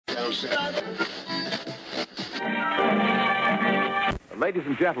Ladies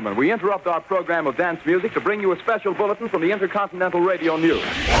and gentlemen, we interrupt our program of dance music to bring you a special bulletin from the Intercontinental Radio News.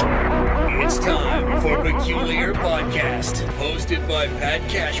 It's time for Peculiar Podcast, hosted by Pat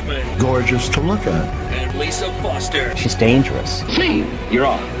Cashman. Gorgeous to look at. And Lisa Foster. She's dangerous. See, you're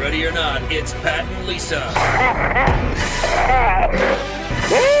on. Ready or not, it's Pat and Lisa.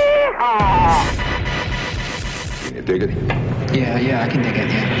 Can you dig it? Yeah, I can dig it,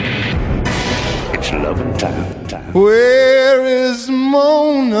 yeah. It's loving time. Where is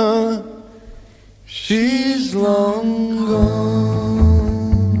Mona? She's long gone.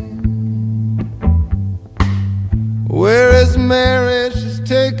 Where is Mary? She's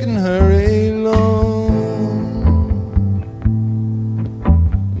taken her along.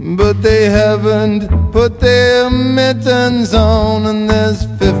 But they haven't put their mittens on, and there's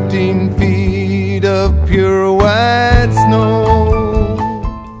 15 feet of pure white snow.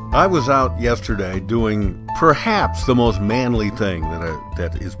 I was out yesterday doing perhaps the most manly thing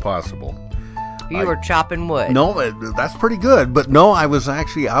that is possible. You were chopping wood. No, that's pretty good. But no, I was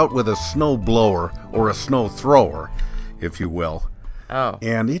actually out with a snow blower or a snow thrower, if you will. Oh.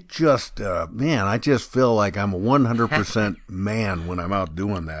 And it just, man, I just feel like I'm a 100% man when I'm out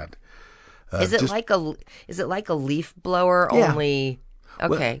doing that. Is it like a leaf blower only?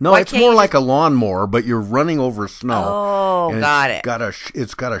 Okay. Well, no, it's more like a lawnmower, but you're running over snow. Oh, got it.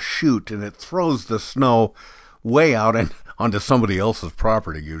 It's got a chute, and it throws the snow way out and onto somebody else's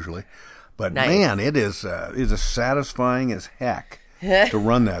property usually. But nice. Man, it is satisfying as heck to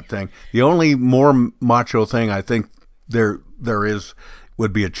run that thing. The only more macho thing I think there is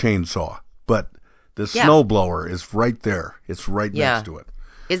would be a chainsaw, but the snow blower is right there. It's right next to it.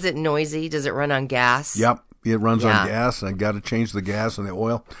 Is it noisy? Does it run on gas? Yep. It runs on gas, and I got to change the gas and the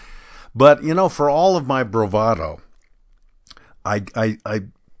oil. But, for all of my bravado, I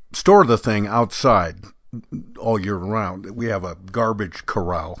store the thing outside all year round. We have a garbage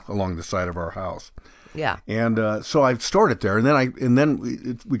corral along the side of our house. Yeah. And so I stored it there, and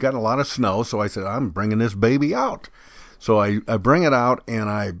then we got a lot of snow, so I said, I'm bringing this baby out. So I bring it out, and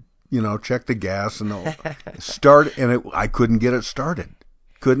I, check the gas and start, and I couldn't get it started.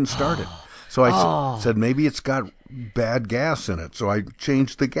 Couldn't start it. So I said, maybe it's got bad gas in it. So I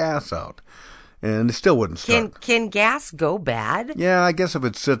changed the gas out, and it still wouldn't start. Can gas go bad? Yeah, I guess if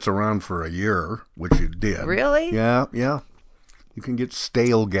it sits around for a year, which it did. Really? Yeah. You can get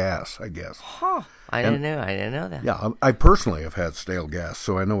stale gas, I guess. Huh. I didn't know that. Yeah, I personally have had stale gas,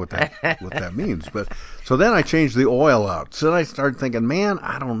 so I know what that means. But so then I changed the oil out. So then I started thinking, man,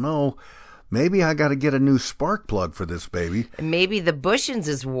 I don't know. Maybe I got to get a new spark plug for this baby. Maybe the bushings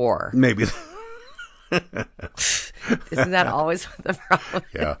is war. Maybe. Isn't that always what the problem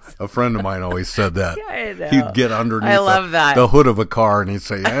is? Yeah, a friend of mine always said that. Yeah, I know. He'd get underneath the hood of a car and he'd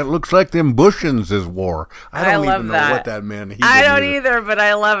say, it looks like them bushings is war. I don't even know what that meant. I don't either, but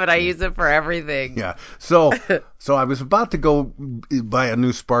I love it. I use it for everything. Yeah. So I was about to go buy a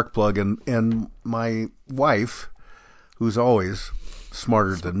new spark plug, and my wife, who's always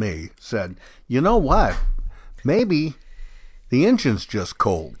smarter than me, said, you know what? Maybe the engine's just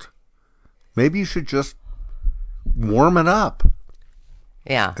cold. Maybe you should just warm it up.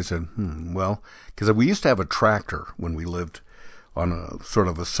 Yeah. I said, well, because we used to have a tractor when we lived on a sort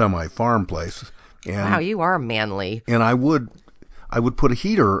of a semi-farm place. And, wow, you are manly. And I would put a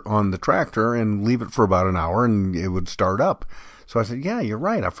heater on the tractor and leave it for about an hour, and it would start up. So I said, yeah, you're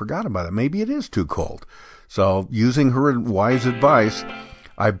right. I forgot about it. Maybe it is too cold. So using her wise advice,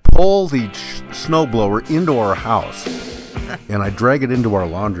 I pull the snowblower into our house, and I drag it into our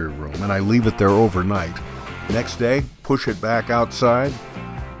laundry room, and I leave it there overnight. Next day, push it back outside,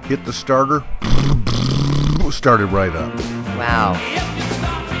 hit the starter, started right up. Wow.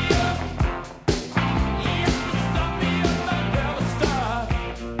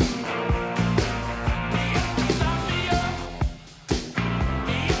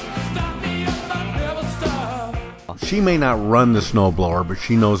 She may not run the snowblower, but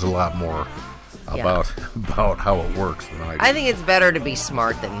she knows a lot more about how it works than I do. I think it's better to be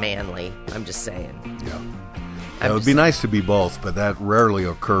smart than manly. I'm just saying. Yeah. It would be nice to be both, but that rarely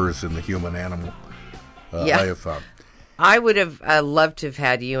occurs in the human animal. I have found. I would have loved to have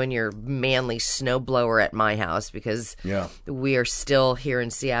had you and your manly snowblower at my house because we are still here in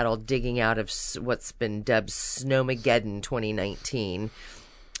Seattle digging out of what's been dubbed Snowmageddon 2019.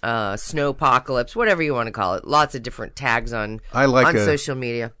 Snowpocalypse, whatever you want to call it. Lots of different tags on social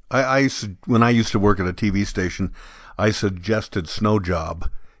media. When I used to work at a TV station, I suggested Snow Job,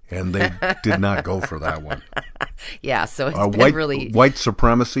 and they did not go for that one. Yeah, so it's been really... White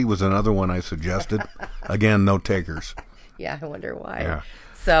Supremacy was another one I suggested. Again, no takers. Yeah, I wonder why. Yeah.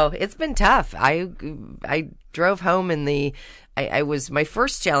 So it's been tough. I drove home in my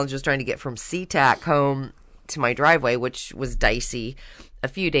first challenge was trying to get from SeaTac home to my driveway, which was dicey. A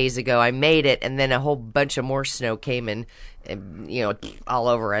few days ago, I made it, and then a whole bunch of more snow came in, all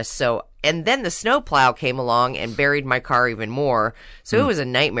over us. So, and then the snowplow came along and buried my car even more. So it was a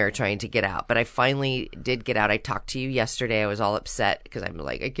nightmare trying to get out. But I finally did get out. I talked to you yesterday. I was all upset because I'm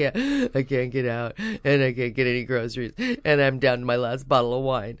like, I can't get out, and I can't get any groceries, and I'm down to my last bottle of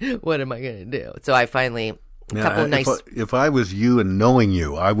wine. What am I going to do? So I finally, if I was you and knowing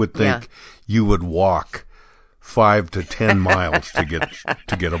you, I would think you would walk 5 to 10 miles to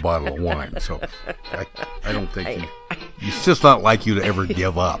get a bottle of wine. So I don't think it's just not like you to ever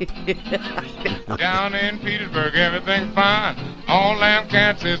give up. Down in Petersburg, everything's fine. All them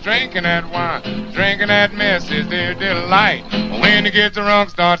cats is drinking that wine. Drinking that mess is their delight. When you get drunk,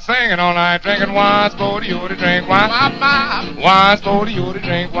 start singing all night. Drinking wine's for you to drink wine. Wine's for you to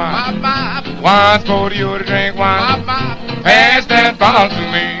drink wine. Wine's for you to drink wine. Pass that bottle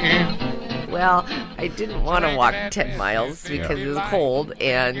to me. Well, I didn't want to walk 10 miles because it was cold,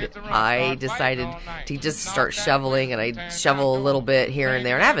 and I decided to just start shoveling, and I shovel a little bit here and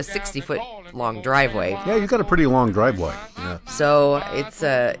there. And I have a 60-foot long driveway. Yeah, you got a pretty long driveway. Yeah. So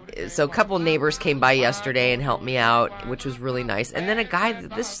so a couple of neighbors came by yesterday and helped me out, which was really nice. And then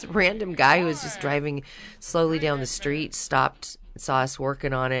this random guy who was just driving slowly down the street stopped, saw us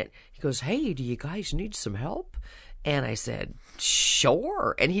working on it. He goes, "Hey, do you guys need some help?" And I said,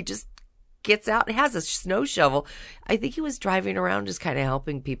 "Sure." And he just gets out and has a snow shovel. I think he was driving around just kind of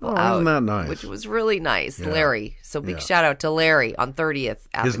helping people out. Isn't that nice? Which was really nice. Yeah. Larry. So big shout out to Larry on 30th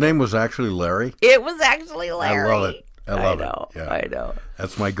Avenue. His name was actually Larry? It was actually Larry. I love it. I love it. Yeah. I know.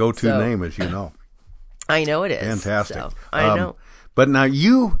 That's my go-to name, as you know. I know it is. Fantastic. So, I know. But now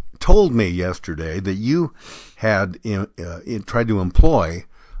you told me yesterday that you had tried to employ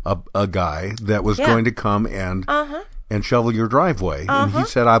a guy that was going to come and shovel your driveway. And he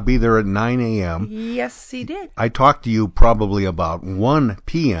said, I'll be there at 9 a.m. Yes, he did. I talked to you probably about 1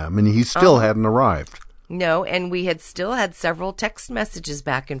 p.m., and he still hadn't arrived. No, and we had still had several text messages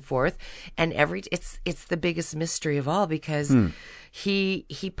back and forth, and it's the biggest mystery of all because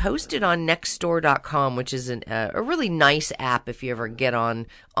he posted on nextdoor.com, which is a really nice app if you ever get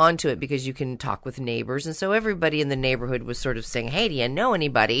onto it, because you can talk with neighbors. And so everybody in the neighborhood was sort of saying, "Hey, do you know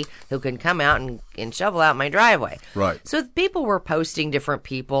anybody who can come out and shovel out my driveway?" Right. So people were posting different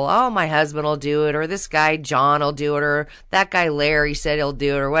people. "Oh, my husband will do it," or "This guy John will do it," or "That guy Larry said he'll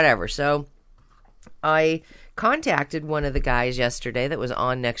do it," or whatever. So I contacted one of the guys yesterday that was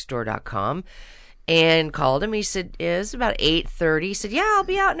on nextdoor.com and called him. He said, it's about 8:30. He said, "Yeah, I'll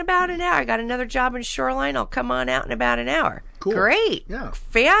be out in about an hour. I got another job in Shoreline. I'll come on out in about an hour." Cool. Great. Yeah.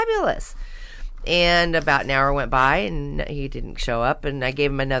 Fabulous. And about an hour went by and he didn't show up, and I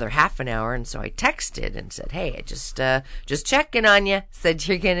gave him another half an hour, and so I texted and said, "Hey, I just checking on you. Said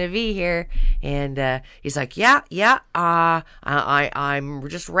you're gonna be here." And he's like, "Yeah, I'm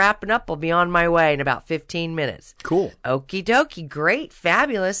just wrapping up. I'll be on my way in about 15 minutes." Cool. Okie dokie, great,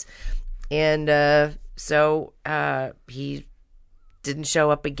 fabulous. And so he didn't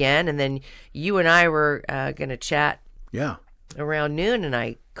show up again, and then you and I were gonna chat. Yeah. Around noon, and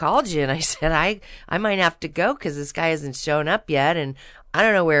I called you and I said, I might have to go because this guy hasn't shown up yet and I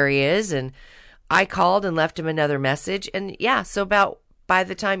don't know where he is. And I called and left him another message, and so by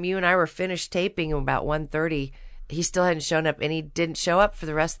the time you and I were finished taping about 1:30, he still hadn't shown up, and he didn't show up for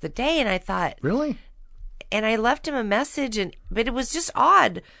the rest of the day. And I thought, really? And I left him a message, but it was just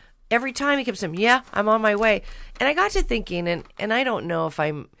odd. Every time he kept saying, "Yeah, I'm on my way." And I got to thinking, and I don't know if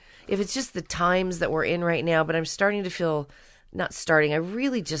it's just the times that we're in right now, but I'm starting to feel I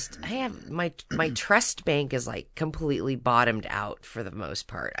have my trust bank is like completely bottomed out for the most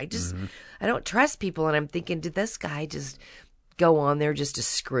part. I don't trust people, and I'm thinking, did this guy just go on there just to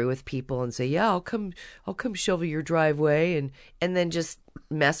screw with people and say, "Yeah, I'll come shovel your driveway," and then just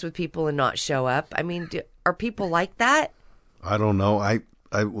mess with people and not show up? I mean, are people like that? I don't know.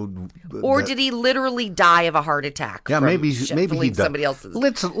 Or did he literally die of a heart attack? Yeah, maybe he died. Somebody else's.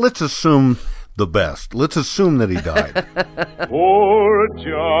 Let's assume the best. Let's assume that he died. Poor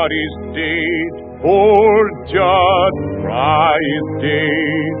Judd is dead. Poor Judd Fry is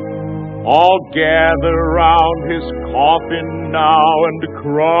dead. All gather round his coffin now and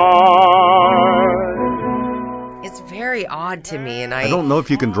cry. It's very odd to me, and I don't know if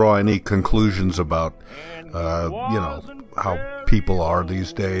you can draw any conclusions about, how people are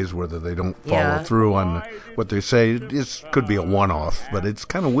these days, whether they don't follow through on what they say. It could be a one-off, but it's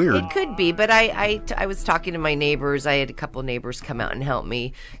kind of weird. It could be, but I was talking to my neighbors. I had a couple neighbors come out and help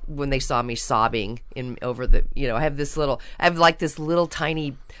me when they saw me sobbing over the, I have this little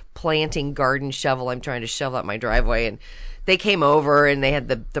tiny planting garden shovel I'm trying to shovel out my driveway, and they came over and they had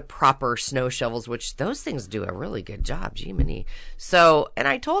the proper snow shovels, which those things do a really good job, Jiminy. So, and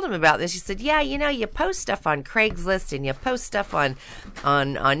I told him about this. He said, yeah, you post stuff on Craigslist and you post stuff on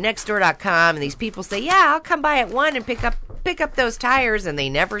nextdoor.com, and these people say, yeah, I'll come by at 1 and pick up those tires, and they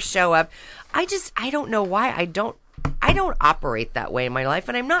never show up. I don't know why. I don't operate that way in my life,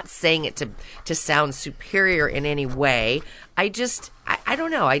 and I'm not saying it to sound superior in any way. I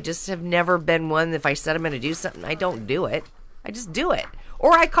don't know. I just have never been one. If I said I'm going to do something, I don't do it. I just do it.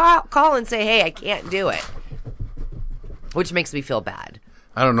 Or I call and say, hey, I can't do it, which makes me feel bad.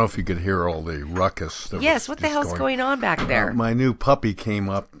 I don't know if you could hear all the ruckus. Yes, what the hell's going on back there? My new puppy came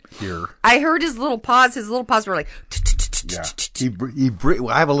up here. I heard his little paws. His little paws were like... Yeah.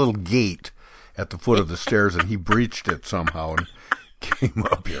 I have a little gate at the foot of the stairs, and he breached it somehow and came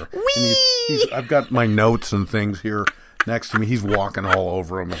up here. Whee! I've got my notes and things here next to me. He's walking all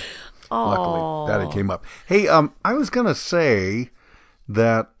over them. Luckily, Daddy came up. Hey, I was going to say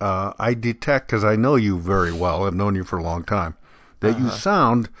that I detect, because I know you very well, I've known you for a long time, that you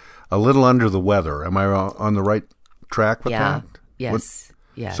sound a little under the weather. Am I on the right track with that? Yes.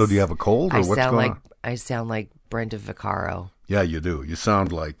 Yes. So do you have a cold, or what's going on? I sound like Brenda Vaccaro. Yeah, you do. You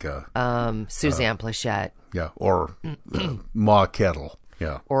sound like... Suzanne Plachette. Yeah, or Ma Kettle.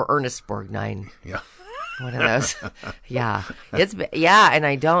 Yeah. Or Ernest Borgnine. Yeah. One of those. Yeah. And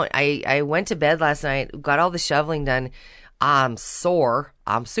I went to bed last night, got all the shoveling done. I'm sore.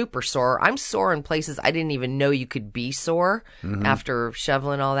 I'm super sore. I'm sore in places I didn't even know you could be sore after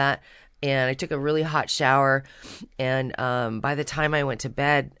shoveling all that. And I took a really hot shower, and by the time I went to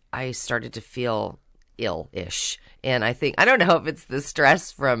bed, I started to feel ill-ish. And I don't know if it's the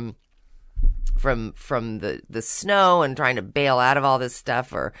stress from the snow and trying to bail out of all this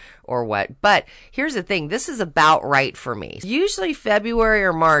stuff or what. But here's the thing. This is about right for me. Usually February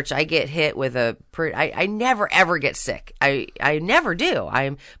or March, I get hit with I never ever get sick. I never do.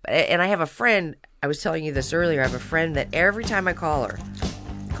 And I have a friend, I was telling you this earlier, I have a friend that every time I call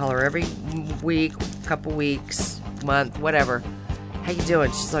her every week, couple weeks, month, whatever. How you doing?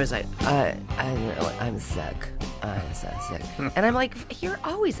 She's always like, I'm sick. I'm so sick. And I'm like, you're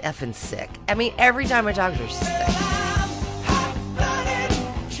always effing sick. I mean, every time I talk to her, she's sick.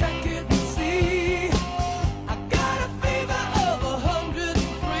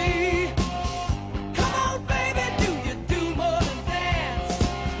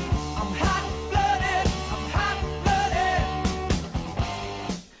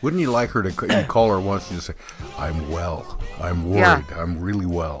 Wouldn't you like her to you call her once and just say, I'm well. I'm worried. Yeah. I'm really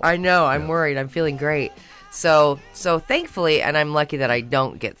well. I know. I'm worried. I'm feeling great. So thankfully, and I'm lucky that I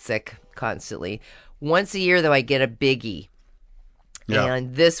don't get sick constantly. Once a year, though, I get a biggie. Yeah.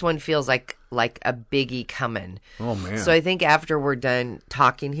 And this one feels like a biggie coming. Oh, man. So I think after we're done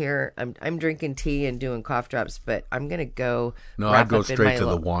talking here, I'm drinking tea and doing cough drops, but I'm going to go. No, I'd go straight to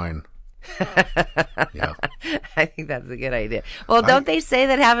the wine. Yeah, I think that's a good idea. Well, don't they say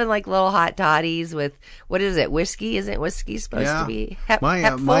that having like little hot toddies with, what is it, whiskey? Isn't whiskey supposed to be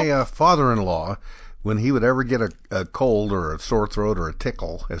my father-in-law, when he would ever get a cold or a sore throat or a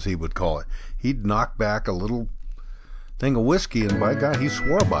tickle, as he would call it, he'd knock back a little thing of whiskey, and by God, he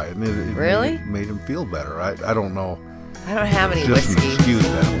swore by it. And it really made him feel better. I don't know. I don't have any just whiskey. Excuse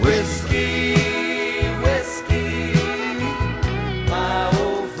that whiskey.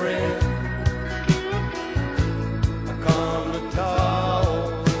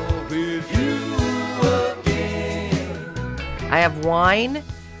 I have wine,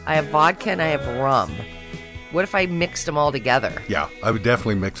 I have vodka, and I have rum. What if I mixed them all together? Yeah, I would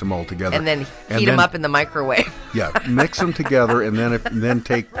definitely mix them all together. And then heat them up in the microwave. Yeah, mix them together, and then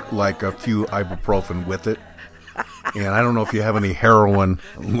take like a few ibuprofen with it. And I don't know if you have any heroin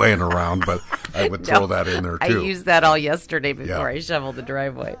laying around, but I would throw that in there too. I used that all yesterday before I shoveled the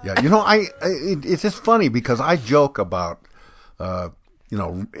driveway. Yeah, it's just funny because I joke about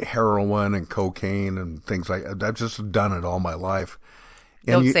heroin and cocaine and things like that. I've just done it all my life.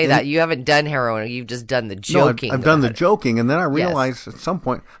 Don't say that. You haven't done heroin. You've just done the joking. No, I've done the joking, and then I realized at some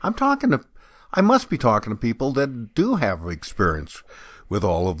point I must be talking to people that do have experience with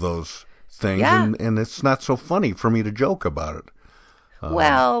all of those things, and it's not so funny for me to joke about it.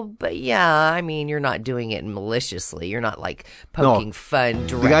 But I mean, you're not doing it maliciously. You're not like poking fun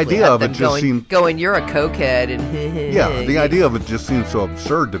directly. The idea of it just seemed going. You're a cokehead, and the idea of it just seems so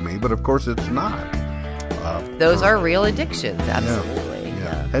absurd to me. But of course, it's not. Those are real addictions, absolutely.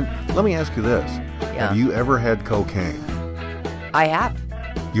 Yeah. And let me ask you this. Yeah. Have you ever had cocaine? I have.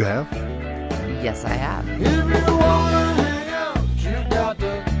 You have? Yes, I have. If you wanna hang out, you got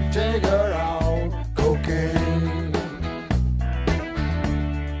to take her out. Cocaine.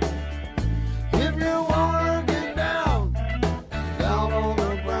 If you wanna get down on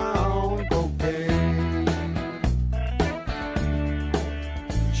the ground. Cocaine.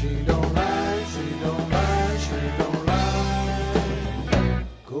 She don't lie, she don't lie, she don't lie.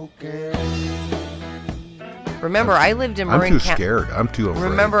 Cocaine. Remember, I lived in Marin I'm too County. scared. I'm too afraid.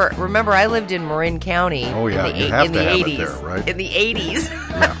 Remember, I lived in Marin County. Oh, yeah, in the, you have in to the have 80s. it there, right? In the 80s.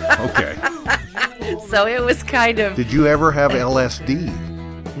 Yeah, okay. So it was kind of Did you ever have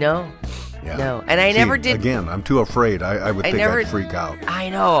LSD? no. Yeah. No, and I See, never did. Again, I'm too afraid. I would think I'd freak out. I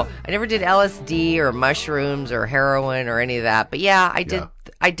know. I never did LSD or mushrooms or heroin or any of that. But yeah, I did. Yeah.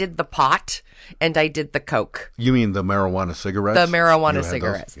 I did the pot and I did the coke. You mean the marijuana cigarettes? The marijuana You had those?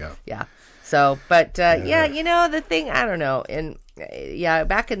 cigarettes. Yeah. Yeah. So, but yeah, you know the thing. I don't know. And yeah,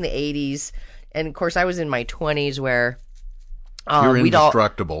 back in the 80s, and of course I was in my 20s where You're we'd all.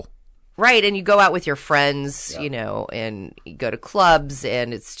 indestructible. Right, and you go out with your friends, you know, and you go to clubs,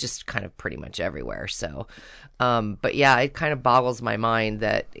 and it's just kind of pretty much everywhere. So, but yeah, it kind of boggles my mind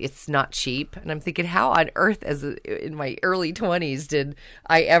that it's not cheap. And I'm thinking, how on earth, in my early 20s, did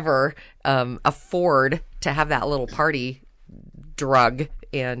I ever afford to have that little party drug?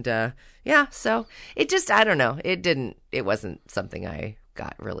 And yeah, so it just, I don't know, it wasn't something I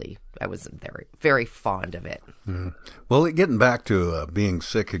wasn't very, very fond of it. Mm-hmm. Well, getting back to being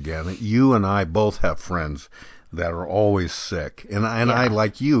sick again, you and I both have friends that are always sick. And I,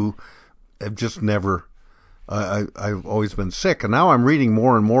 like you, have just never, I've always been sick. And now I'm reading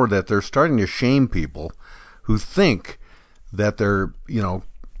more and more that they're starting to shame people who think that they're,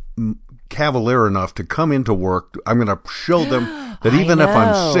 cavalier enough to come into work. I'm going to show them that even if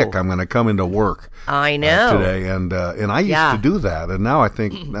I'm sick, I'm going to come into work. I know today, and I used to do that, and now I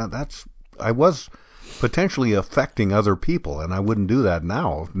think I was potentially affecting other people, and I wouldn't do that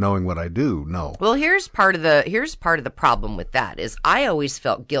now, knowing what I do. No. Well, here's part of the problem with that is I always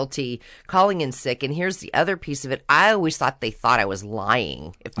felt guilty calling in sick, and here's the other piece of it. I always thought they thought I was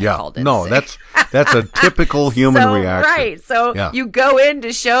lying if I called in sick. That's a typical human reaction. Right. So you go in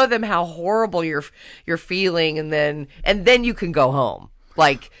to show them how horrible you're feeling, and then you can go home.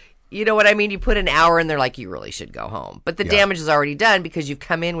 Like, you know what I mean? You put an hour and they're like, you really should go home. But the damage is already done because you've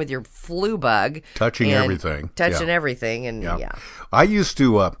come in with your flu bug. Touching everything. And I used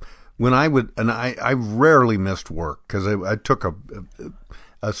to, when I would, and I rarely missed work because I took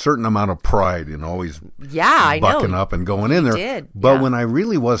a certain amount of pride in always bucking up and going in there. Did. But when I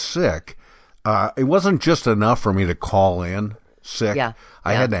really was sick, it wasn't just enough for me to call in sick. Yeah.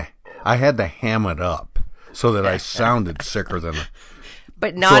 I had to ham it up so that I sounded sicker than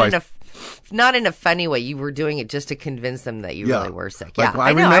But not in a funny way. You were doing it just to convince them that you really were sick. Like, Yeah,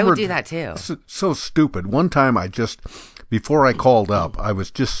 I know. I would do that too. So stupid. One time, before I called up, I was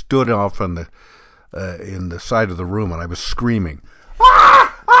just stood off in the side of the room, and I was screaming,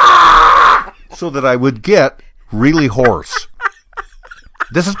 so that I would get really hoarse.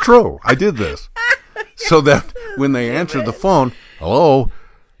 This is true. I did this, so that when they answered the phone, hello,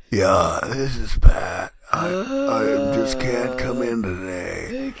 yeah, this is Pat. I just can't come in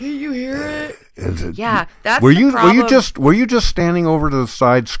today. Can you hear it? Yeah, that's were the you problem. were you just standing over to the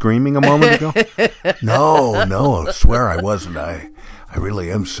side screaming a moment ago? No, I swear I wasn't. I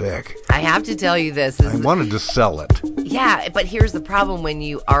really am sick. I have to tell you this. I wanted to sell it. Yeah, but here's the problem when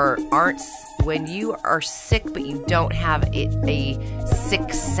you are sick, but you don't have a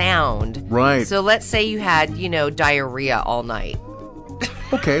sick sound. Right. So let's say you had, diarrhea all night.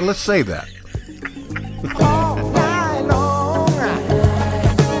 Okay, let's say that. All night long.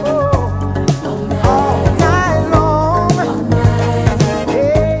 All night long.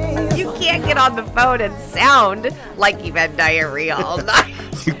 You can't get on the phone and sound like you've had diarrhea all night.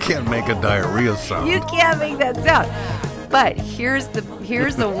 You can't make a diarrhea sound. You can't make that sound. But here's the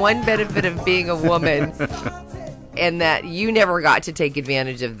one benefit of being a woman, and that you never got to take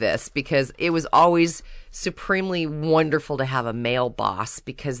advantage of this because it was always supremely wonderful to have a male boss,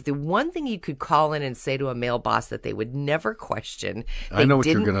 because the one thing you could call in and say to a male boss that they would never question. I know what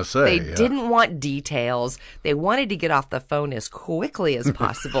you're going to say. They didn't want details. They wanted to get off the phone as quickly as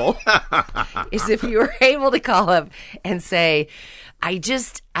possible. Is if you were able to call up and say,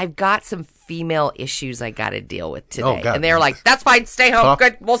 I've got some female issues I got to deal with today. Oh, God. And they're like, that's fine. Stay home. Tough.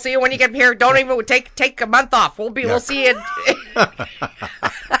 Good. We'll see you when you get here. Don't even take a month off. We'll see you.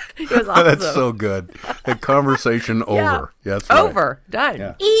 It was awesome. That's so good. The conversation over. Yeah, that's right. Over. Done.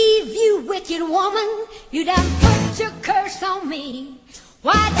 Yeah. Eve, you wicked woman, you done put your curse on me.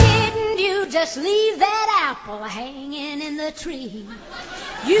 Why didn't you just leave that apple hanging in the tree?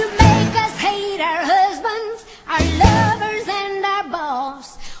 You make us hate our husbands, our lovers, and our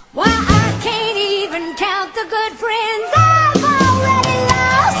boss. Why, I can't even count the good friends I've already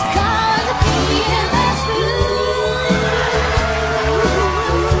lost. 'Cause the PMS blues,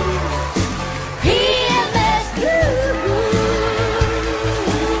 PMS blues.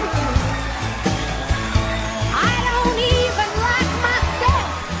 I don't even like myself,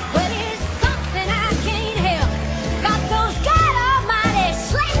 but it's something I can't help. Got those God Almighty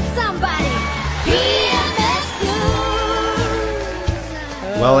slap somebody, PMS blues.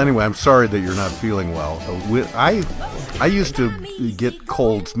 Well, anyway, I'm sorry that you're not feeling well. I used to get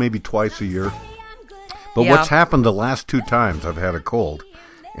colds maybe twice a year. But what's happened the last 2 times I've had a cold,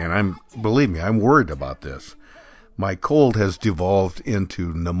 and believe me, I'm worried about this. My cold has devolved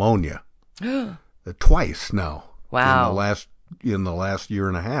into pneumonia. Twice now. Wow. In the last year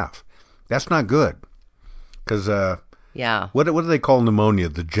and a half. That's not good. Because what do they call pneumonia?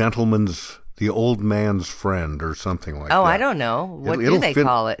 The old man's friend or something like that. Oh, I don't know. What do they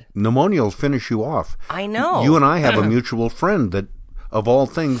call it? Pneumonia will finish you off. I know. You and I have a mutual friend that, of all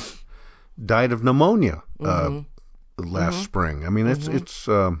things, died of pneumonia last spring. I mean, it's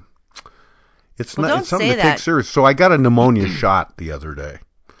something to take serious. So I got a pneumonia shot the other day.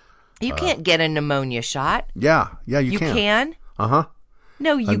 You can't get a pneummonia shot. Yeah, you can. You can? Uh-huh.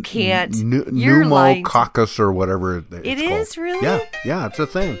 No, you can't. You're lying. Pneumococcus or whatever it's called. It is, really? Yeah, it's a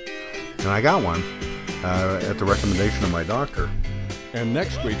thing. And I got one at the recommendation of my doctor. And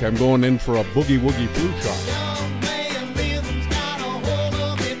next week I'm going in for a boogie-woogie flu shot.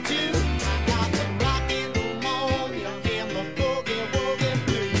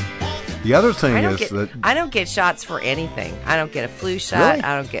 The other thing is that I don't get shots for anything. I don't get a flu shot. Really?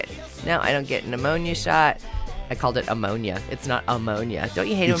 I don't get a pneumonia shot. I called it ammonia. It's not ammonia. Don't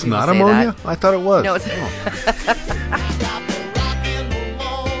you hate it when people say that? It's not ammonia? I thought it was. No, it's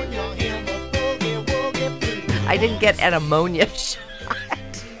I didn't get an ammonia shot.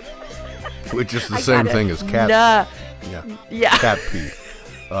 Which is the same thing as cat. Yeah. Cat pee.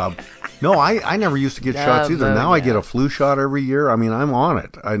 No, I never used to get shots either. Now I get a flu shot every year. I mean, I'm on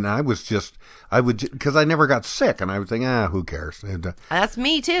it. And because I never got sick, and I would think, who cares? And, that's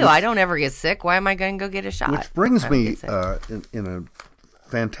me too. I don't ever get sick. Why am I going to go get a shot? Which brings me in a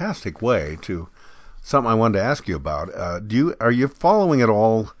fantastic way to something I wanted to ask you about. Are you following at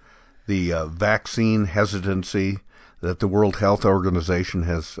all the vaccine hesitancy that the World Health Organization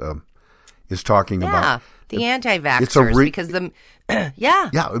is talking about? The anti-vaxxers, because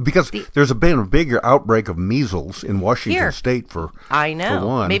there's been a bigger outbreak of measles in Washington State for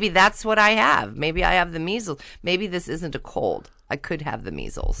one. Maybe that's what I have. Maybe I have the measles. Maybe this isn't a cold. I could have the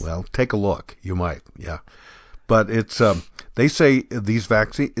measles. Well, take a look. You might, But it's they say these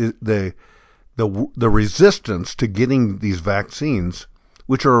vaccines, the resistance to getting these vaccines,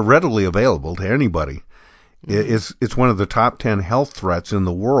 which are readily available to anybody, it's one of the top 10 health threats in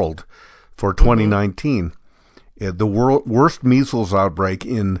the world for 2019. The worst measles outbreak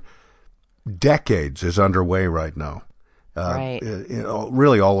in decades is underway right now.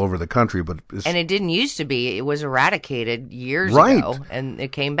 Really all over the country. And it didn't used to be. It was eradicated years ago, and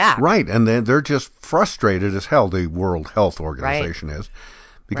it came back. Right, and they're just frustrated as hell, the World Health Organization is.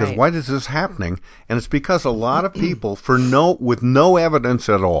 Because why is this happening? And it's because a lot of people, with no evidence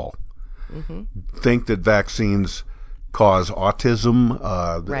at all, think that vaccines cause autism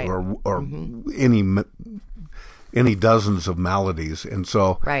or any dozens of maladies, and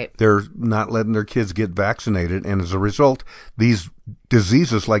so they're not letting their kids get vaccinated, and as a result, these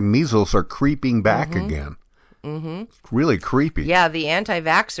diseases like measles are creeping back again. It's really creepy. Yeah, the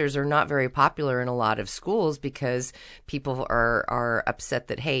anti-vaxxers are not very popular in a lot of schools because people are upset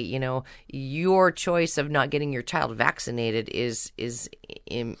that, hey, your choice of not getting your child vaccinated is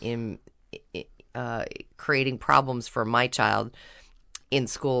creating problems for my child in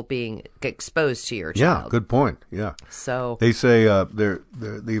school being exposed to your child. Yeah, good point. Yeah. So they say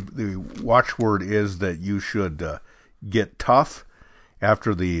the watchword is that you should get tough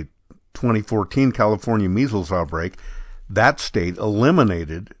after the 2014 California measles outbreak. That state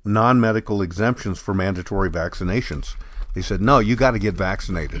eliminated non-medical exemptions for mandatory vaccinations. They said, no, you got to get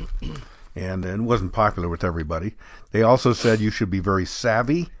vaccinated. And it wasn't popular with everybody. They also said you should be very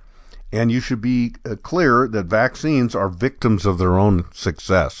savvy, and you should be clear that vaccines are victims of their own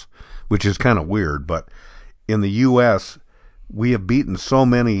success, which is kind of weird. But in the U.S., we have beaten so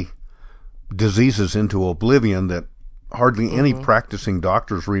many diseases into oblivion that hardly any practicing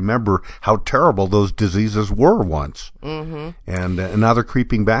doctors remember how terrible those diseases were once. Mm-hmm. And now they're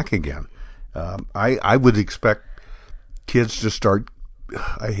creeping back again. I would expect kids to start,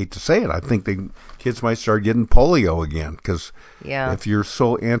 I hate to say it, I think kids might start getting polio again, because if you're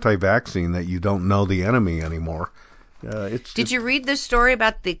so anti-vaccine that you don't know the enemy anymore. Did you read the story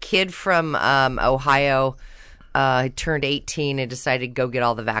about the kid from Ohio turned 18 and decided to go get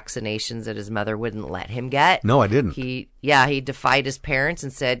all the vaccinations that his mother wouldn't let him get? No, I didn't. He defied his parents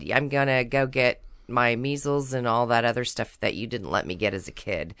and said, I'm going to go get my measles and all that other stuff that you didn't let me get as a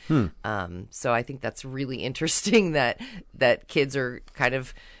kid. So I think that's really interesting that kids are kind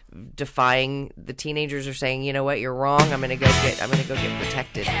of defying. The teenagers are saying, you know what, you're wrong. I'm going to go get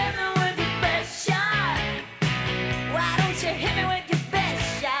protected.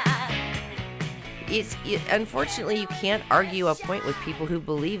 Unfortunately, you can't argue a point with people who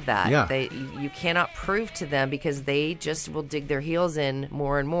believe that. Yeah. You cannot prove to them, because they just will dig their heels in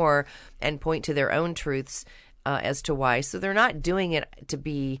more and more and point to their own truths as to why. So they're not doing it to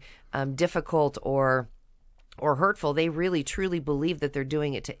be difficult or hurtful. They really truly believe that they're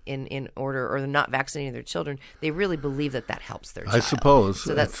doing it in order, or they're not vaccinating their children. They really believe that helps their child. I suppose.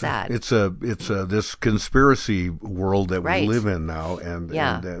 So that's sad. It's this conspiracy world that we live in now,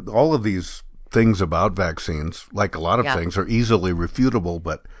 and all of these things about vaccines, like a lot of things, are easily refutable,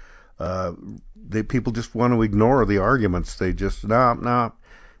 but people just want to ignore the arguments. They just no,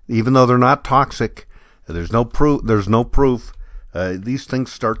 even though they're not toxic, there's no proof. These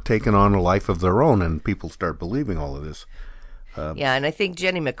things start taking on a life of their own, and people start believing all of this. And I think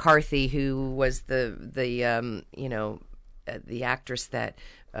Jenny McCarthy, who was the actress that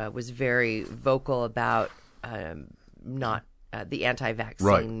was very vocal about not the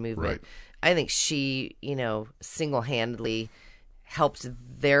anti-vaccine movement. Right. I think she, single-handedly helped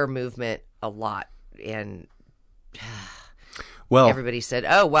their movement a lot. And everybody said,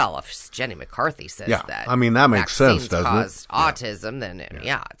 oh, well, if Jenny McCarthy says that. I mean, that makes sense, doesn't it? Vaccines cause autism, then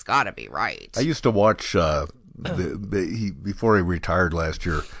it's got to be right. I used to watch, before he retired last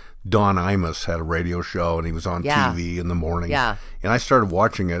year, Don Imus had a radio show, and he was on TV in the morning. Yeah. And I started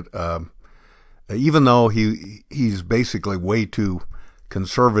watching it, even though he's basically way too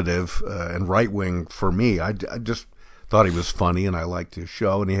conservative and right-wing for me. I just thought he was funny, and I liked his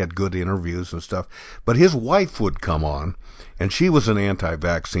show, and he had good interviews and stuff. But his wife would come on, and she was an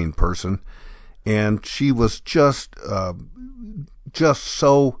anti-vaccine person, and she was just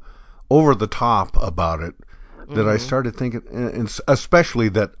so over the top about it that I started thinking, and especially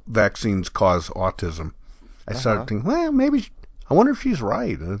that vaccines cause autism. I started thinking, well, maybe, I wonder if she's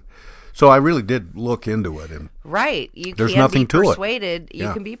right. So I really did look into it, and there's nothing to it.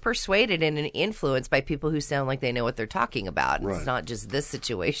 You can be persuaded and influenced by people who sound like they know what they're talking about. Right. It's not just this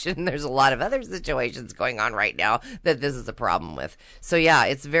situation. There's a lot of other situations going on right now that this is a problem with. So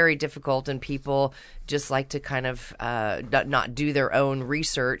it's very difficult, and people just like to kind of not do their own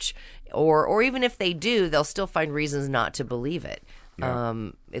research, or even if they do, they'll still find reasons not to believe it.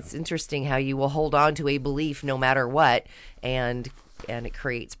 It's interesting how you will hold on to a belief no matter what, and it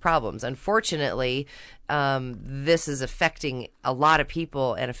creates problems. Unfortunately, this is affecting a lot of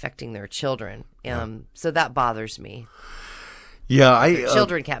people and affecting their children. So that bothers me. Yeah,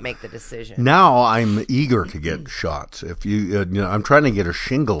 children can't make the decision. Now I'm eager to get shots. If I'm trying to get a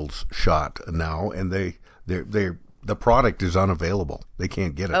shingles shot now, and the product is unavailable. They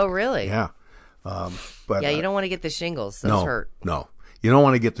can't get it. Oh, really? Yeah. But you don't want to get but those hurt. No, you don't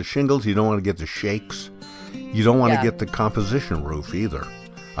want to get the shingles. You don't want to get the shakes. You don't want to get the composition roof either.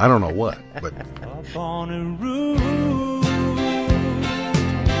 I don't know what, but up on a roof,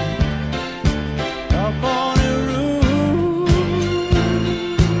 up on a roof,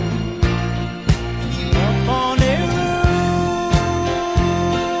 up on a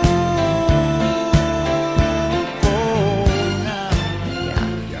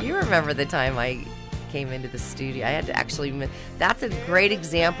roof. You remember the time I came into the studio? I had to actually, that's a great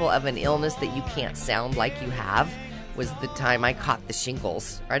example of an illness that you can't sound like you have, was the time I caught the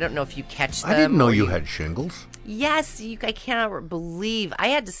shingles. I don't know if you catch them. I didn't know you had shingles. Yes, I cannot believe. I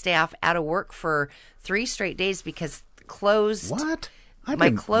had to stay out of work for 3 straight days because closed. What?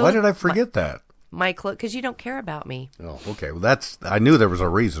 Why did I forget that? My clothes, because you don't care about me. Oh, okay. Well, I knew there was a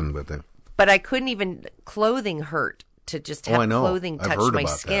reason, but I couldn't even, clothing hurt. To just have clothing touch my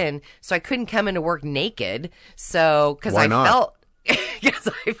skin, so I couldn't come into work naked. So because I felt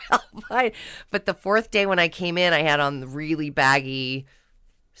fine. But the 4th day when I came in, I had on really baggy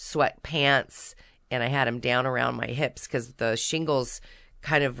sweatpants, and I had them down around my hips because the shingles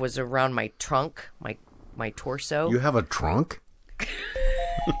kind of was around my trunk, my torso. You have a trunk?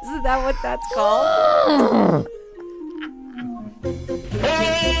 Isn't that what that's called?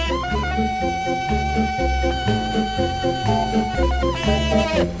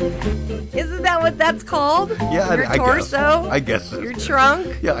 Isn't that what that's called? Yeah, Your I torso? guess. I guess. Your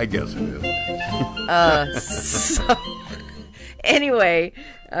trunk? Yeah, I guess it is. So anyway,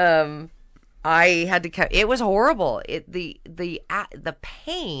 I had to. It was horrible. The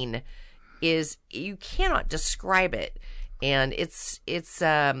pain is, you cannot describe it, and it's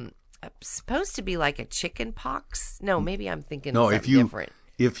supposed to be like a chicken pox. No, maybe I'm thinking something different.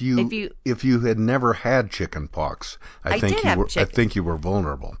 If you had never had chicken pox, I think you were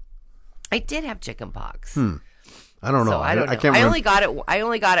vulnerable. I did have chicken pox. I don't know. So I don't know. I can't remember. I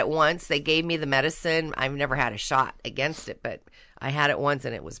only got it once. They gave me the medicine. I've never had a shot against it, but I had it once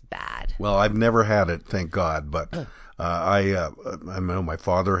and it was bad. Well, I've never had it, thank God. But I know my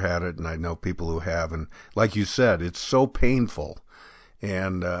father had it, and I know people who have. And like you said, it's so painful.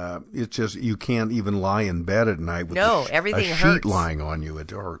 And it's just, you can't even lie in bed at night with everything a hurts. sheet lying on you.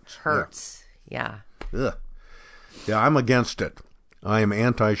 It hurts. Hurts. Yeah. Ugh. Yeah, I'm against it. I am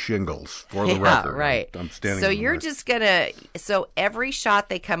anti-shingles, for the record. Right. I'm standing. So you're just gonna. So every shot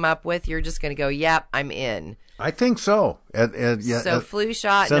they come up with, you're just gonna go, "Yep, I'm in." I think so. So flu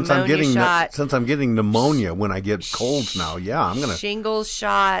shot, pneumonia shot. Since I'm getting pneumonia when I get colds now, I'm gonna shingles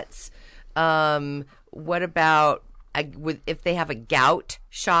shots. What about if they have a gout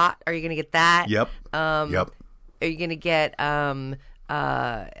shot? Are you gonna get that? Yep. Are you gonna get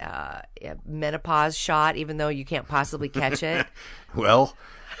menopause shot, even though you can't possibly catch it? Well,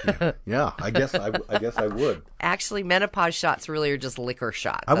 yeah, I guess I would. Actually, menopause shots really are just liquor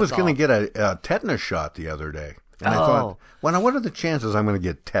shots. I was going to get a tetanus shot the other day, and I thought, well, what are the chances I'm going to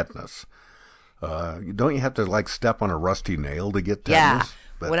get tetanus? Don't you have to step on a rusty nail to get tetanus?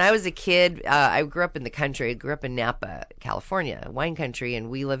 Yeah. When I was a kid, I grew up in the country. I grew up in Napa, California, wine country, and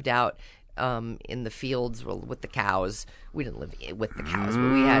we lived out in the fields with the cows. We didn't live with the cows,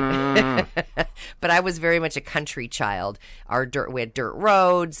 but we had. But I was very much a country child. We had dirt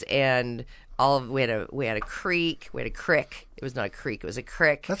roads, and we had a creek. We had a crick. It was not a creek. It was a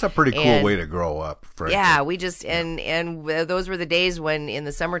crick. That's a pretty cool way to grow up, frankly. Yeah, we just and those were the days when in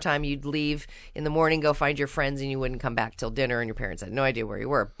the summertime you'd leave in the morning, go find your friends, and you wouldn't come back till dinner, and your parents had no idea where you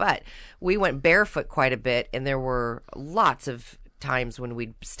were. But we went barefoot quite a bit, and there were lots of times when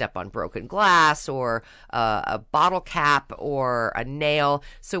we'd step on broken glass or a bottle cap or a nail.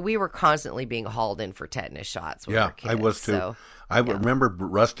 So we were constantly being hauled in for tetanus shots when we were kids. I was too. So, I remember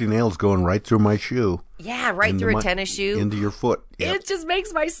rusty nails going right through my shoe. Yeah, right through a tennis shoe. Into your foot. Yep. It just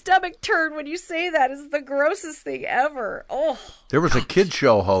makes my stomach turn when you say that. It's the grossest thing ever. Oh. There was a kid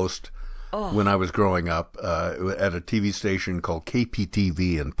show host when I was growing up at a TV station called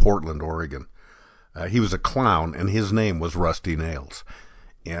KPTV in Portland, Oregon. He was a clown, and his name was Rusty Nails.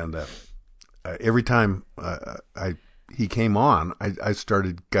 And every time he came on, I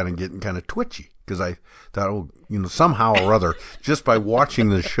started getting kind of twitchy because I thought, somehow or other, just by watching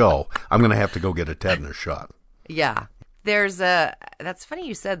the show, I'm going to have to go get a tetanus shot. Yeah. That's funny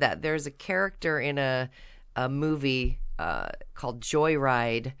you said that. There's a character in a movie called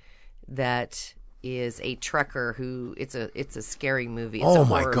Joyride that is a trucker who it's a scary movie. It's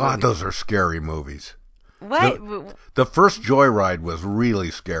my God, movie. Those are scary movies. What? The first Joyride was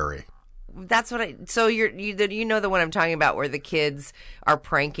really scary. That's what so you know the one I'm talking about where the kids are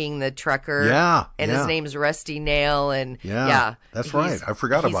pranking the trucker. Yeah. And his name's Rusty Nail, and that's right. I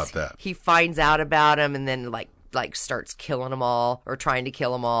forgot about that. He finds out about him and then like starts killing them all or trying to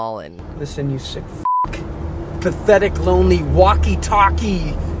kill them all. And listen, you sick pathetic, lonely,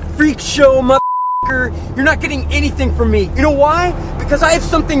 walkie-talkie freak show mother. You're not getting anything from me. You know why? Because I have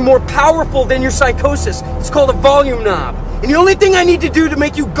something more powerful than your psychosis. It's called a volume knob. And the only thing I need to do to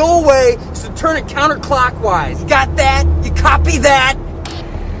make you go away is to turn it counterclockwise. You got that? You copy that?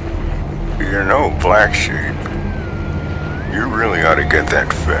 You're no black sheep. You really ought to get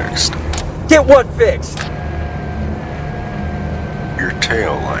that fixed. Get what fixed? Your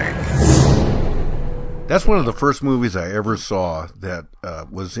tail light. That's one of the first movies I ever saw that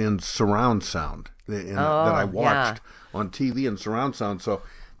was in surround sound that I watched on TV in surround sound. So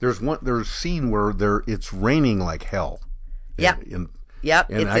there's a scene where it's raining like hell. Yep. Yep.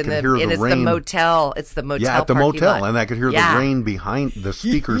 And I can hear the rain. It's the motel. It's the motel. Yeah, at the motel, lot. and I could hear the rain behind the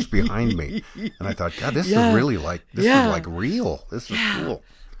speakers behind me, and I thought, God, this is really is like real. This is cool.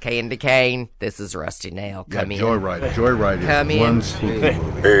 Candy Cane, this is Rusty Nail. Come in. Joyride Come is in. one spooky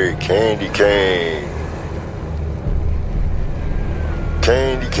movie. Hey, Candy Cane.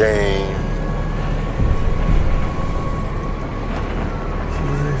 Candy Cane.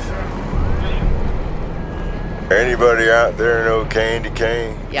 Anybody out there know Candy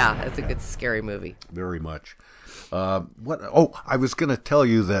Cane? Yeah, it's a good scary movie. Very much. What? Oh, I was going to tell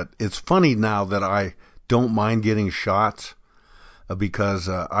you that it's funny now that I don't mind getting shots because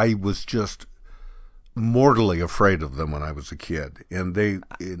I was just mortally afraid of them when I was a kid. And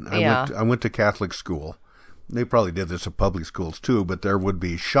I went to Catholic school. They probably did this at public schools too, but there would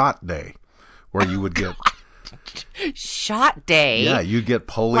be shot day where you would get shot day. Yeah, you get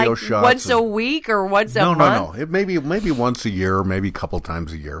polio shots once a week or once a month. No. It maybe once a year, maybe a couple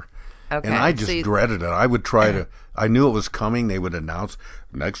times a year. Okay. And I just dreaded it. I would try to. I knew it was coming. They would announce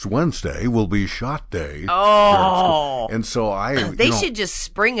next Wednesday will be shot day. Oh, and so they should just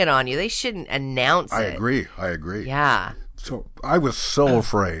spring it on you. They shouldn't announce it. I agree. Yeah. So I was so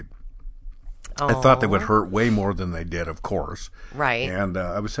afraid. I thought they would hurt way more than they did, of course. Right. And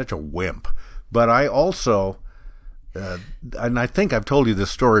I was such a wimp. But I also, and I think I've told you this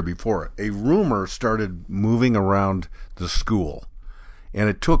story before, a rumor started moving around the school. And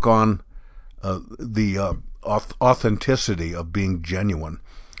it took on the authenticity of being genuine.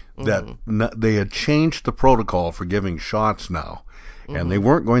 That they had changed the protocol for giving shots now. And they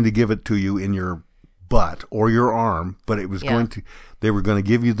weren't going to give it to you in your butt or your arm, but it was they were going to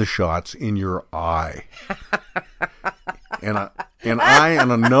give you the shots in your eye. and I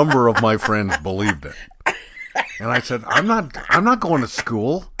and a number of my friends believed it. And I said, I'm not going to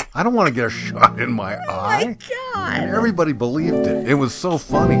school. I don't want to get a shot in my eye. Oh my God. And everybody believed it. It was so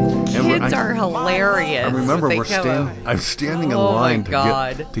funny. Kids are hilarious. I remember I'm standing in line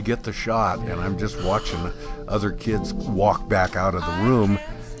to get the shot, and I'm just watching other kids walk back out of the room.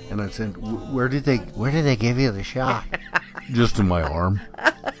 And I said, where did they give you the shot? Just in my arm.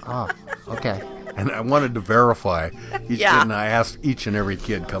 Oh, okay. And I wanted to verify each kid, and I asked each and every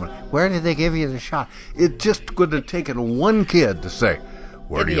kid coming, where did they give you the shot? It just could have taken one kid to say,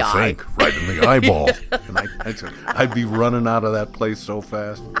 where do you think? Right in the eyeball. And I said, I'd be running out of that place so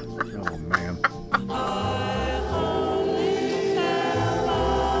fast. Oh, man.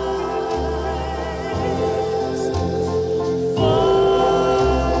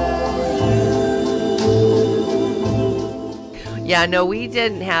 Yeah, no, we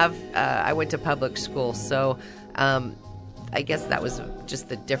didn't have, I went to public school, so I guess that was just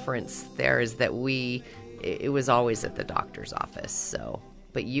the difference there is that it was always at the doctor's office, so.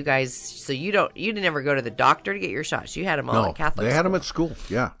 But you guys, so you didn't ever go to the doctor to get your shots. You had them all at Catholic school. They had them at school,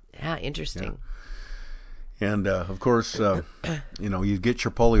 yeah. Yeah, interesting. Yeah. And, of course, you get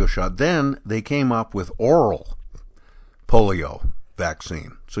your polio shot. Then they came up with oral polio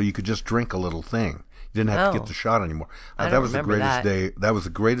vaccine, so you could just drink a little thing. You didn't have to get the shot anymore. That was the greatest day. That was the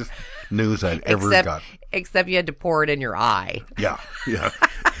greatest news I'd ever got. Except you had to pour it in your eye. Yeah.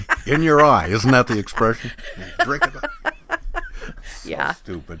 In your eye. Isn't that the expression? Drink it up. Yeah.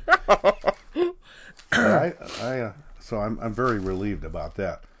 Stupid. So I'm very relieved about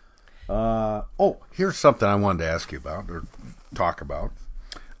that. Here's something I wanted to ask you about or talk about.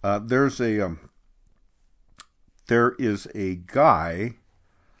 There is a guy.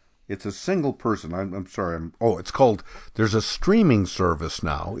 It's a single person. I'm sorry. It's called. There's a streaming service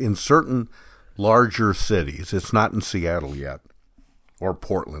now in certain larger cities. It's not in Seattle yet or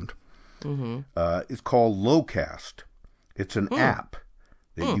Portland. Mm-hmm. It's called Lowcast. It's an app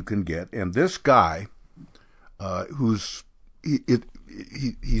that you can get, and this guy,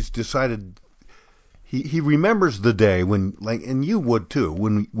 he's decided. He remembers the day when, and you would too,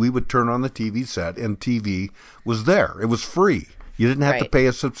 when we would turn on the TV set and TV was there. It was free. You didn't have to pay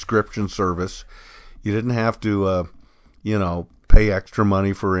a subscription service. You didn't have to, pay extra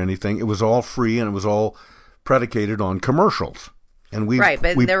money for anything. It was all free, and it was all predicated on commercials. And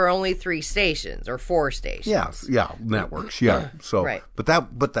but there were only 3 stations or 4 stations. Yeah, networks. Yeah. So, but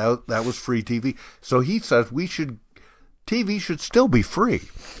that was free TV. So he says TV should still be free.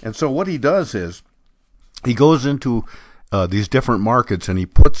 And so what he does is he goes into these different markets and he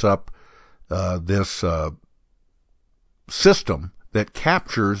puts up this system that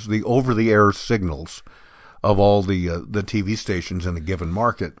captures the over-the-air signals of all the TV stations in a given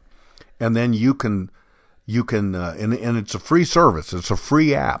market, and then you can and it's a free service. It's a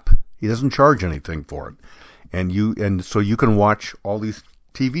free app. He doesn't charge anything for it, and so you can watch all these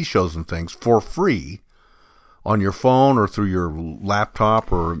TV shows and things for free on your phone or through your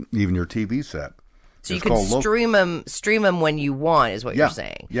laptop or even your TV set. So you can stream them when you want, is what you're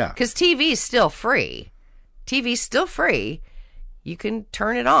saying. Yeah. Because TV is still free. TV's still free. You can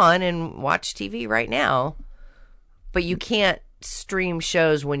turn it on and watch TV right now, but you can't stream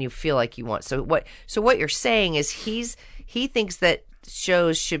shows when you feel like you want. So what you're saying is he thinks that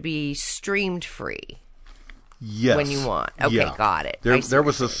shows should be streamed free. Yes. When you want. Okay, got it. There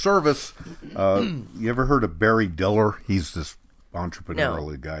was a service. You ever heard of Barry Diller? He's this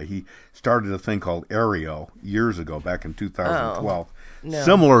entrepreneurial guy. He started a thing called Aereo years ago, back in 2012. No.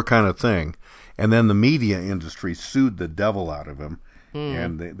 Similar kind of thing. And then the media industry sued the devil out of him,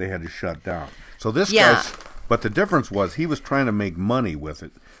 and they had to shut down. So this guy's... But the difference was he was trying to make money with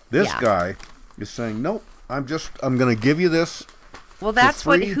it. This guy is saying, nope, I'm going to give you this. Well, that's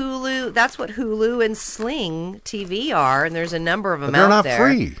what Hulu and Sling TV are, and there's a number of them They're out there. not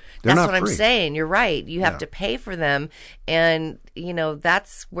free. That's what I'm saying. You're right. You have to pay for them, and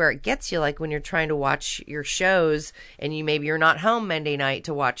that's where it gets you. Like when you're trying to watch your shows, and maybe you're not home Monday night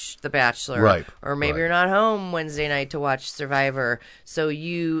to watch The Bachelor, right? Or maybe you're not home Wednesday night to watch Survivor. So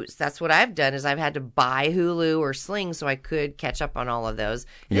that's what I've done is I've had to buy Hulu or Sling so I could catch up on all of those.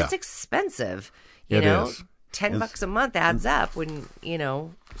 And it's expensive, you know. Is. $10 a month adds up when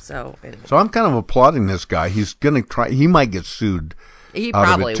So anyway. So I'm kind of applauding this guy. He's going to try. He might get sued. He out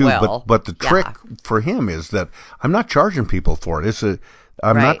probably of it too, will. But the trick for him is that I'm not charging people for it.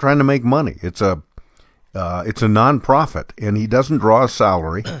 I'm not trying to make money. It's a nonprofit, and he doesn't draw a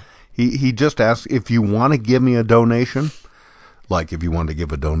salary. He just asks if you want to give me a donation. Like if you want to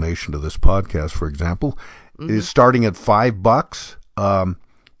give a donation to this podcast, for example, is starting at $5.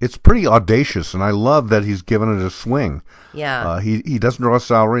 It's pretty audacious, and I love that he's given it a swing. Yeah. He doesn't draw a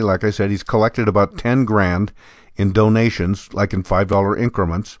salary. Like I said, he's collected about $10,000 in donations, like in $5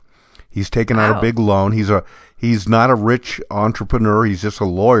 increments. He's taken out a big loan. He's not a rich entrepreneur. He's just a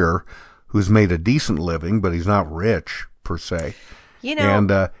lawyer who's made a decent living, but he's not rich per se. He's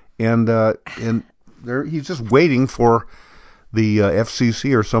just waiting for the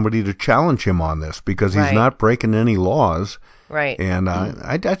FCC or somebody to challenge him on this because he's not breaking any laws. Right. And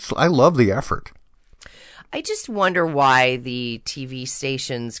I love the effort. I just wonder why the TV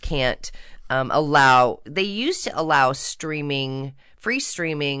stations can't they used to allow free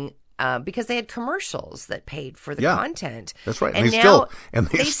streaming, because they had commercials that paid for the content. That's right. And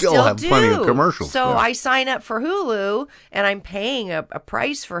they still have plenty of commercials. So I sign up for Hulu and I'm paying a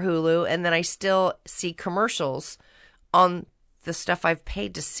price for Hulu, and then I still see commercials on the stuff I've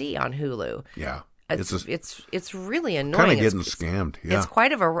paid to see on Hulu. Yeah. It's really annoying. Kind of getting scammed. Yeah. It's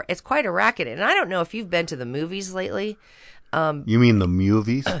quite a racket. And I don't know if you've been to the movies lately. You mean the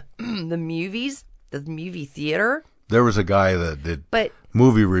movies? The movies? The movie theater? There was a guy that did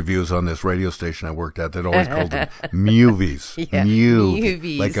movie reviews on this radio station I worked at that always called them movies.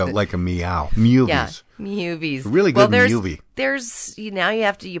 Movies. Like a meow. Movies. Yeah, movies. Really good movie. There's now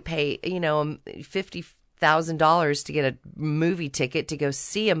you pay $50,000 to get a movie ticket to go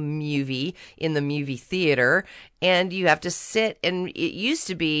see a movie in the movie theater, and you have to sit, and it used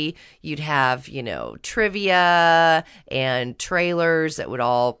to be you'd have trivia and trailers that would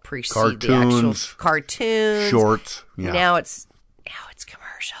all precede the actual cartoons, shorts. Now it's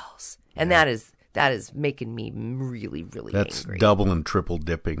commercials, and that is making me really, really angry. That's double and triple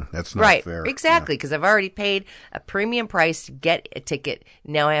dipping. That's not fair. Right, exactly, because I've already paid a premium price to get a ticket.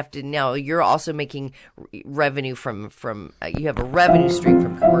 Now you're also making revenue from you have a revenue stream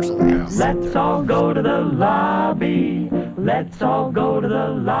from commercial ads. Let's all go to the lobby. Let's all go to the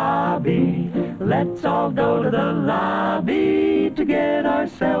lobby. Let's all go to the lobby to get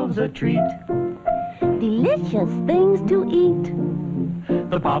ourselves a treat. Delicious things to eat.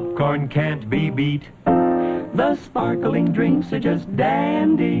 The popcorn can't be beat. The sparkling drinks are just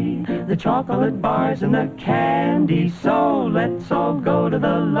dandy. The chocolate bars and the candy. So let's all go to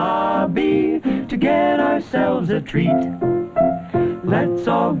the lobby to get ourselves a treat. Let's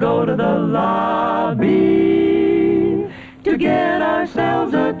all go to the lobby to get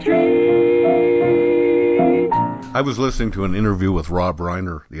ourselves a treat. I was listening to an interview with Rob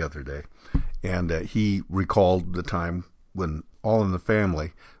Reiner the other day, and he recalled the time when All in the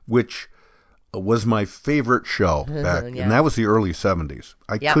Family, which was my favorite show back, and that was the early 70s.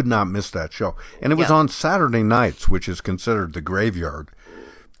 I could not miss that show. And it was on Saturday nights, which is considered the graveyard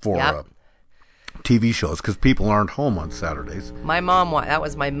for TV shows, because people aren't home on Saturdays. That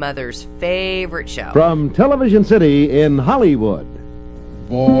was my mother's favorite show. From Television City in Hollywood.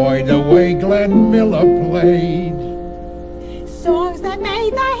 Boy, the way Glenn Miller played. Songs that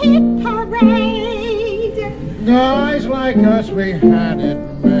made the hit parade. Guys like us, we had it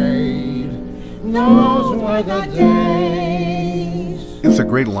made. Those were the days. It's a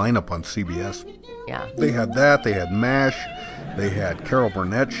great lineup on CBS. Yeah. They had that. They had MASH. They had Carol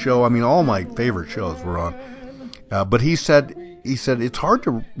Burnett's show. I mean, all my favorite shows were on. But he said it's hard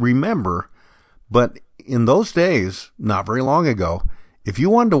to remember, but in those days, not very long ago, if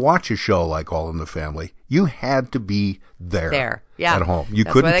you wanted to watch a show like All in the Family, you had to be there at home. You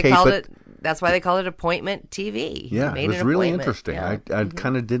couldn't tape it. That's why they called it appointment TV. Yeah, it was really interesting. I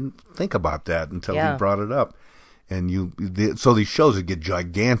kind of didn't think about that until he brought it up. so these shows would get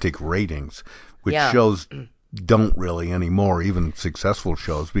gigantic ratings, which shows don't really anymore, even successful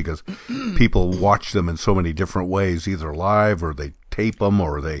shows, because people watch them in so many different ways, either live or they tape them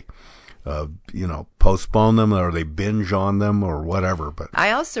or they postpone them or they binge on them or whatever. But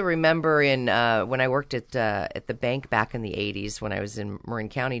I also remember when I worked at the bank back in the 80s when I was in Marin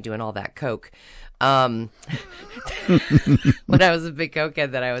County doing all that coke. When I was a big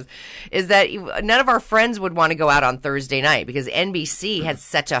cokehead is that none of our friends would want to go out on Thursday night because NBC had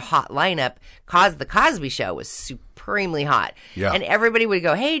such a hot lineup. The Cosby Show was supremely hot. Yeah. And everybody would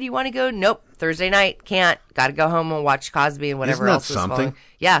go, hey, do you want to go? Nope. Thursday night, can't. Got to go home and watch Cosby and whatever else was following.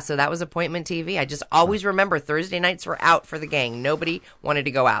 Yeah, so that was appointment TV. I just always remember Thursday nights were out for the gang. Nobody wanted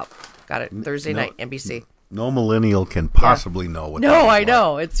to go out. Got it. Thursday night, NBC. No millennial can possibly know what. No, I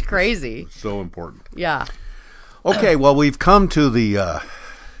know. It's crazy. It's so important. Yeah. Okay, well, we've come to the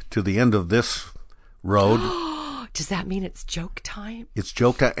end of this road. Does that mean it's joke time? It's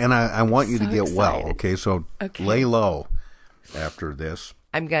joke time, and I want you to get excited. well. Okay, so lay low after this.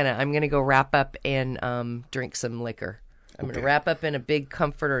 I'm gonna go wrap up and drink some liquor. I'm going to wrap up in a big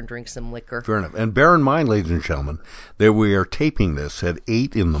comforter and drink some liquor. Fair enough. And bear in mind, ladies and gentlemen, that we are taping this at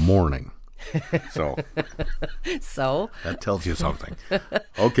 8 in the morning. So that tells you something.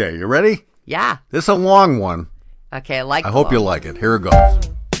 Okay, you ready? Yeah. This is a long one. Okay, I hope you like it. Here it goes.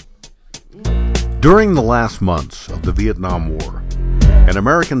 During the last months of the Vietnam War, an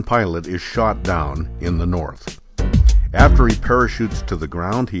American pilot is shot down in the north. After he parachutes to the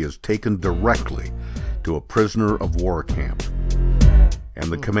ground, he is taken directly to a prisoner of war camp.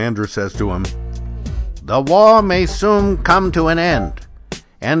 And the commander says to him, "The war may soon come to an end.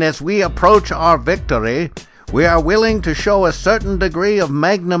 And as we approach our victory, we are willing to show a certain degree of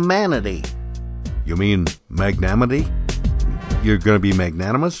magnanimity." You mean magnanimity? You're going to be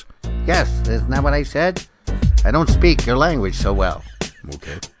magnanimous? Yes, isn't that what I said? I don't speak your language so well.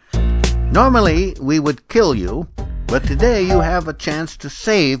 Okay. Normally, we would kill you, but today you have a chance to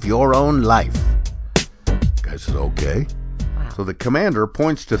save your own life. Guy says, okay. Wow. So the commander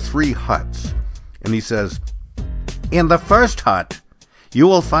points to 3 huts, and he says, "In the first hut, you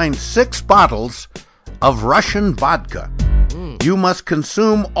will find 6 bottles of Russian vodka. You must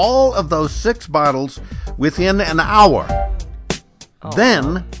consume all of those 6 bottles within an hour.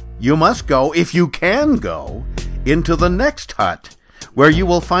 Then you must go, if you can go, into the next hut, where you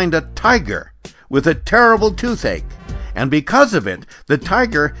will find a tiger with a terrible toothache. And because of it, the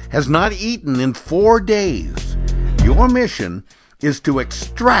tiger has not eaten in 4 days. Your mission is to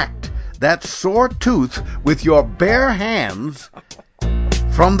extract that sore tooth with your bare hands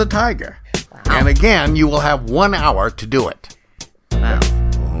from the tiger. Wow. And again, you will have 1 hour to do it." Wow.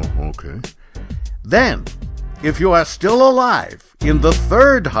 Oh, okay. Then, if you are still alive, in the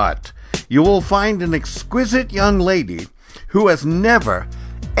third hut, you will find an exquisite young lady who has never,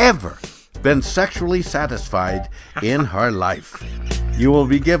 ever been sexually satisfied in her life. You will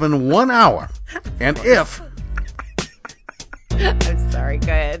be given 1 hour, and if... I'm sorry,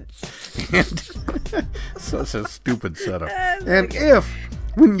 go ahead. Such a stupid setup. And if,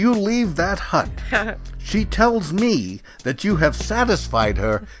 when you leave that hut, she tells me that you have satisfied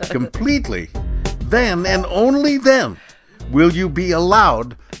her completely, then and only then will you be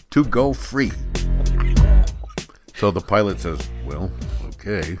allowed to go free. So the pilot says, well,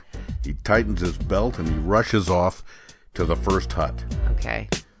 okay. He tightens his belt and he rushes off to the first hut. Okay.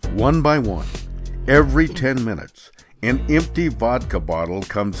 One by one, every 10 minutes, an empty vodka bottle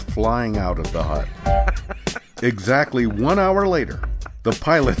comes flying out of the hut. Exactly 1 hour later, the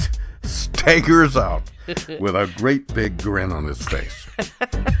pilot staggers out with a great big grin on his face.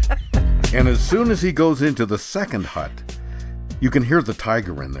 And as soon as he goes into the second hut, you can hear the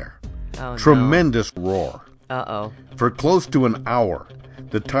tiger in there. Oh, Tremendous roar. Uh-oh. For close to an hour,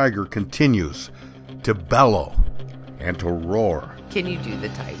 the tiger continues to bellow and to roar. Can you do the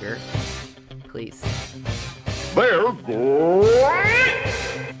tiger, please? They're great!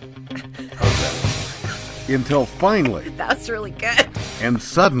 Until finally... That's really good. And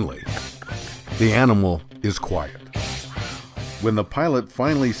suddenly, the animal is quiet. When the pilot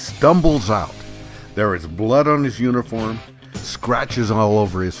finally stumbles out, there is blood on his uniform, scratches all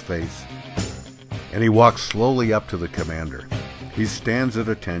over his face, and he walks slowly up to the commander. He stands at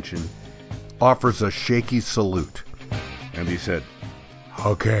attention, offers a shaky salute, and he said,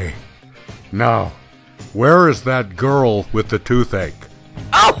 "Okay, now, where is that girl with the toothache?"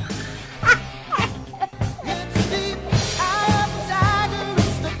 Oh!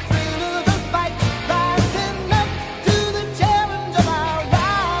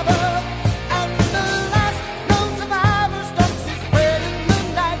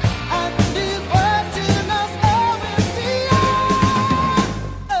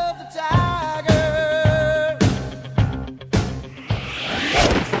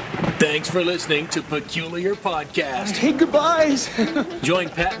 for listening to Peculiar Podcast. Hey, goodbyes. Join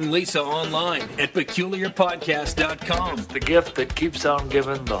Pat and Lisa online at peculiarpodcast.com. The gift that keeps on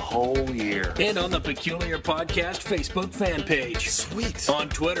giving the whole year. And on the Peculiar Podcast Facebook fan page. Sweet. On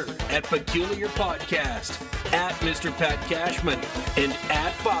Twitter at Peculiar Podcast, at Mr. Pat Cashman, and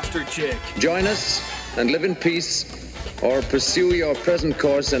at Foster Chick. Join us and live in peace, or pursue your present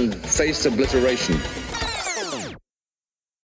course and face obliteration.